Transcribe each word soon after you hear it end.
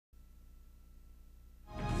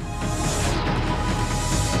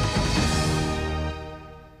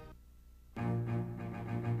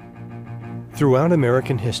Throughout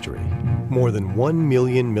American history, more than 1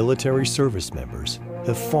 million military service members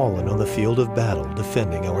have fallen on the field of battle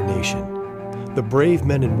defending our nation. The brave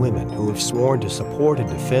men and women who have sworn to support and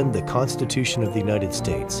defend the Constitution of the United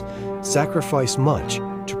States sacrifice much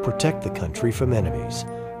to protect the country from enemies,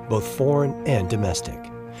 both foreign and domestic.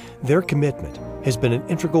 Their commitment has been an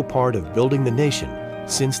integral part of building the nation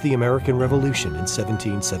since the American Revolution in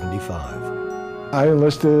 1775. I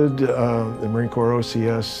enlisted in the Marine Corps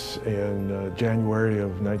OCS in January of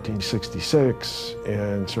 1966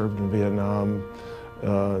 and served in Vietnam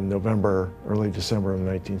early December of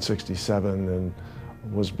 1967, and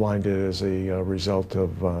was blinded as a result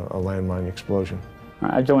of a landmine explosion.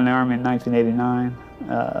 I joined the Army in 1989.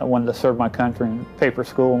 I wanted to serve my country in paper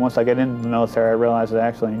school, and once I got into the military, I realized I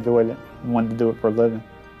actually enjoyed it and wanted to do it for a living.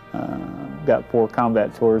 Got 4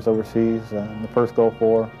 combat tours overseas, the first Gulf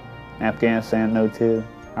War, Afghanistan in 02,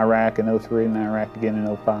 Iraq in 03, and Iraq again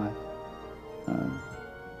in 05. And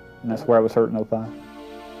that's where I was hurt in 05.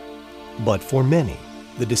 But for many,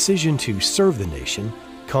 the decision to serve the nation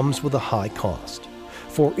comes with a high cost.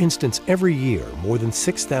 For instance, every year, more than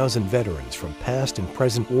 6,000 veterans from past and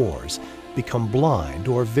present wars become blind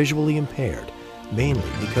or visually impaired, mainly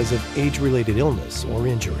because of age-related illness or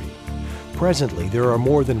injury. Presently, there are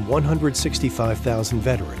more than 165,000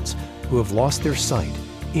 veterans who have lost their sight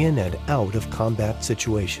in and out of combat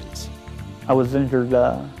situations. I was injured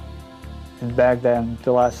in Baghdad on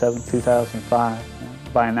July 7,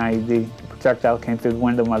 2005 by an IED. The projectile came through the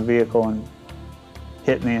window of my vehicle and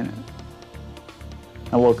hit me in it.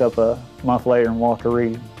 I woke up a month later in Walter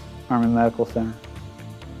Reed Army Medical Center,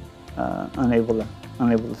 unable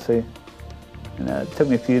to see. And it took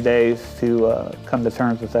me a few days to come to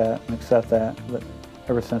terms with that and accept that, but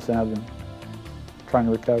ever since then I've been trying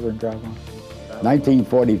to recover and drive on.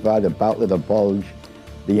 1945, the bout of the bulge,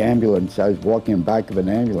 the ambulance, I was walking in the back of an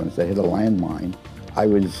ambulance that hit a landmine. I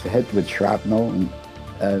was hit with shrapnel,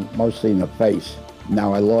 and mostly in the face.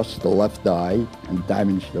 Now I lost the left eye and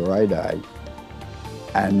damaged the right eye.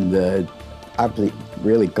 And actually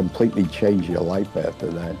really completely changed your life after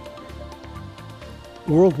that.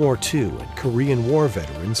 World War II and Korean War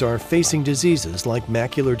veterans are facing diseases like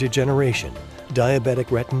macular degeneration, diabetic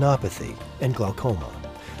retinopathy, and glaucoma.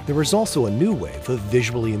 There is also a new wave of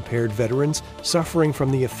visually impaired veterans suffering from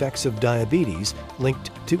the effects of diabetes linked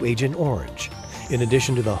to Agent Orange, in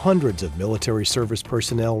addition to the hundreds of military service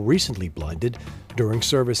personnel recently blinded during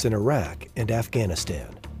service in Iraq and Afghanistan.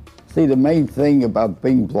 See, the main thing about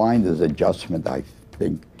being blind is adjustment, I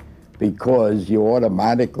think, because you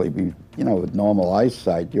automatically, with normal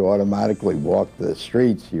eyesight, you automatically walk the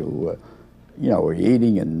streets, you were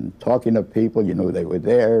eating and talking to people, you knew they were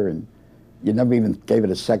there, and you never even gave it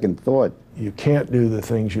a second thought. You can't do the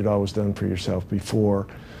things you'd always done for yourself before.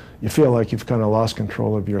 You feel like you've kind of lost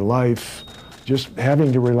control of your life. Just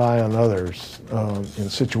having to rely on others in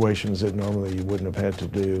situations that normally you wouldn't have had to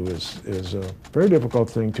do is a very difficult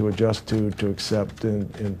thing to adjust to accept,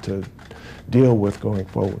 and to deal with going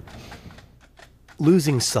forward.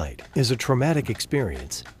 Losing sight is a traumatic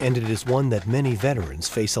experience, and it is one that many veterans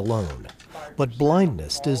face alone. But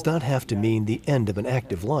blindness does not have to mean the end of an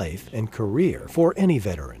active life and career for any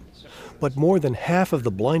veteran. But more than half of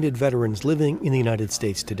the blinded veterans living in the United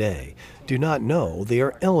States today do not know they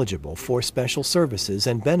are eligible for special services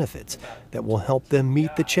and benefits that will help them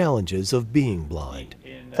meet the challenges of being blind.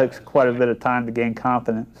 It takes quite a bit of time to gain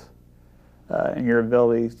confidence in your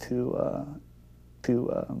ability to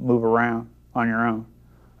move around on your own.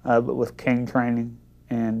 But with cane training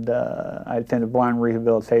and I attended blind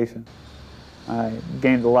rehabilitation, I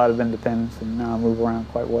gained a lot of independence, and now I move around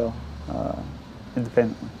quite well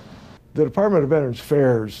independently. The Department of Veterans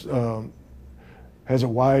Affairs has a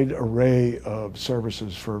wide array of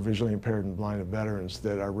services for visually impaired and blind veterans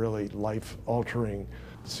that are really life-altering.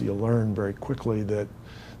 So you'll learn very quickly that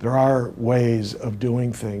there are ways of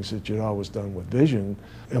doing things that you'd always done with vision.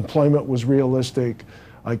 Employment was realistic.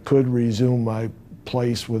 I could resume my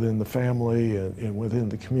place within the family and within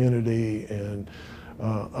the community, and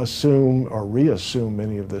assume or reassume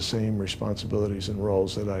many of the same responsibilities and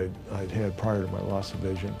roles that I'd had prior to my loss of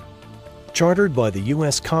vision. Chartered by the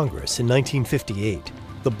U.S. Congress in 1958,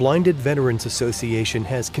 the Blinded Veterans Association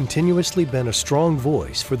has continuously been a strong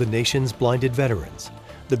voice for the nation's blinded veterans.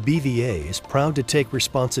 The BVA is proud to take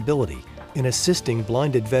responsibility in assisting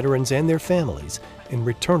blinded veterans and their families in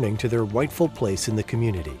returning to their rightful place in the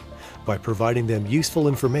community by providing them useful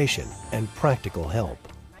information and practical help.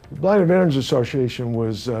 The Blinded Veterans Association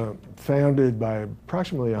was founded by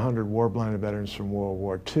approximately 100 war-blinded veterans from World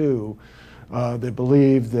War II. They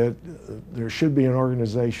believed that there should be an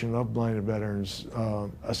organization of blinded veterans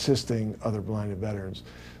assisting other blinded veterans.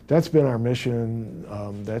 That's been our mission.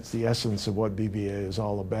 That's the essence of what BVA is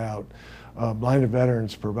all about. Blinded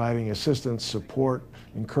veterans providing assistance, support,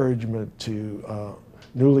 encouragement to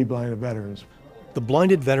newly blinded veterans. The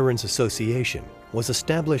Blinded Veterans Association was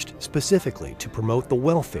established specifically to promote the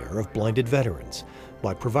welfare of blinded veterans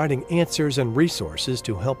by providing answers and resources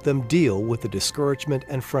to help them deal with the discouragement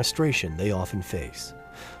and frustration they often face.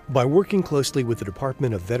 By working closely with the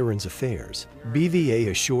Department of Veterans Affairs, BVA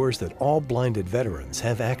assures that all blinded veterans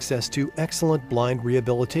have access to excellent blind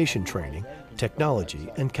rehabilitation training, technology,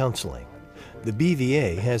 and counseling. The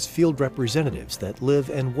BVA has field representatives that live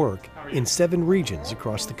and work in 7 regions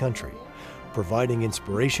across the country, providing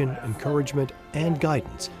inspiration, encouragement, and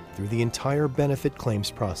guidance through the entire benefit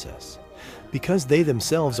claims process. Because they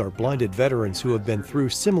themselves are blinded veterans who have been through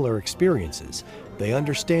similar experiences, they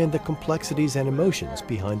understand the complexities and emotions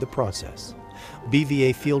behind the process.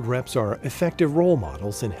 BVA field reps are effective role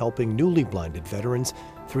models in helping newly blinded veterans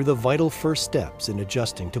through the vital first steps in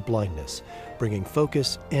adjusting to blindness, bringing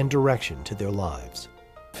focus and direction to their lives.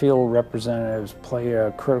 Field representatives play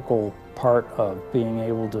a critical part of being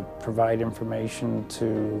able to provide information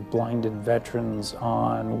to blinded veterans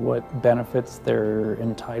on what benefits they're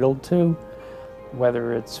entitled to,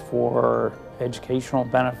 whether it's for educational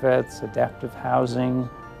benefits, adaptive housing,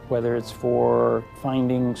 whether it's for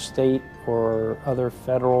finding state or other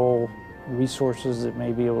federal resources that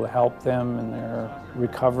may be able to help them in their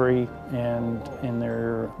recovery and in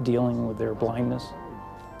their dealing with their blindness.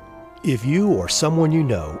 If you or someone you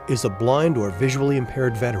know is a blind or visually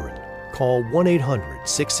impaired veteran, call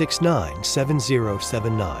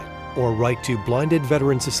 1-800-669-7079 or write to Blinded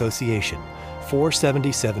Veterans Association,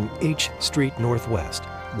 477 H Street Northwest,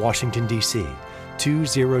 Washington, D.C.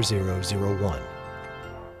 20001.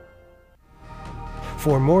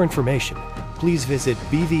 For more information, please visit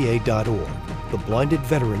bva.org, the Blinded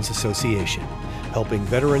Veterans Association, helping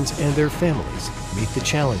veterans and their families meet the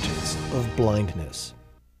challenges of blindness.